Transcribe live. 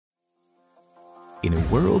In a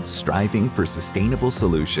world striving for sustainable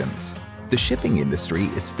solutions, the shipping industry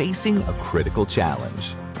is facing a critical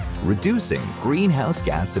challenge: reducing greenhouse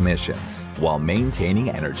gas emissions while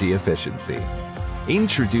maintaining energy efficiency.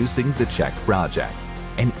 Introducing the CHEK project,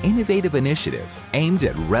 an innovative initiative aimed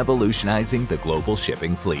at revolutionizing the global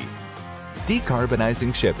shipping fleet.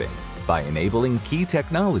 Decarbonizing shipping by enabling key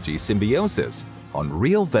technology symbiosis on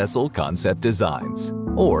real vessel concept designs,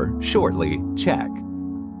 or shortly, CHEK.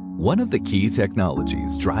 One of the key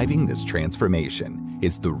technologies driving this transformation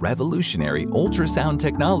is the revolutionary ultrasound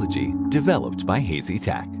technology developed by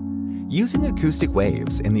Hasytec. Using acoustic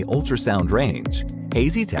waves in the ultrasound range,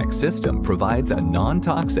 Hasytec's system provides a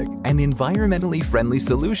non-toxic and environmentally friendly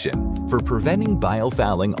solution for preventing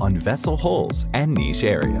biofouling on vessel hulls and niche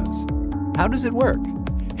areas. How does it work?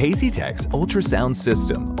 Hasytec's ultrasound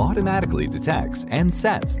system automatically detects and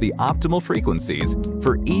sets the optimal frequencies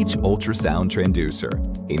for each ultrasound transducer,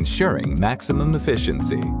 ensuring maximum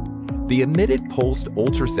efficiency. The emitted pulsed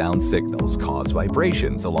ultrasound signals cause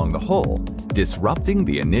vibrations along the hull, disrupting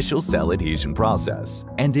the initial cell adhesion process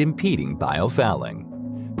and impeding biofouling.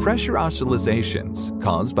 Pressure oscillations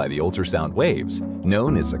caused by the ultrasound waves,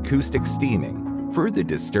 known as acoustic steaming, further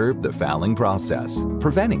disturb the fouling process,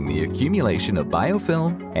 preventing the accumulation of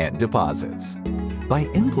biofilm and deposits. By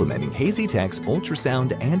implementing Hasytec's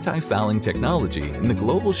ultrasound anti-fouling technology in the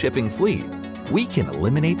global shipping fleet, we can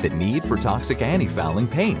eliminate the need for toxic anti-fouling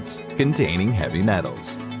paints containing heavy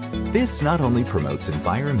metals. This not only promotes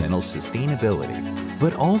environmental sustainability,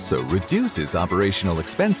 but also reduces operational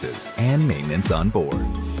expenses and maintenance on board.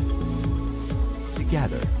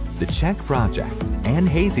 Together, the CHEK project and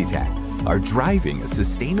Hasytec are driving a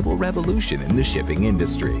sustainable revolution in the shipping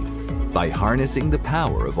industry. By harnessing the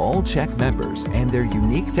power of all CHEK members and their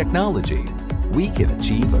unique technology, we can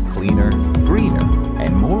achieve a cleaner, greener,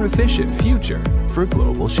 and more efficient future for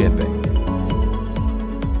global shipping.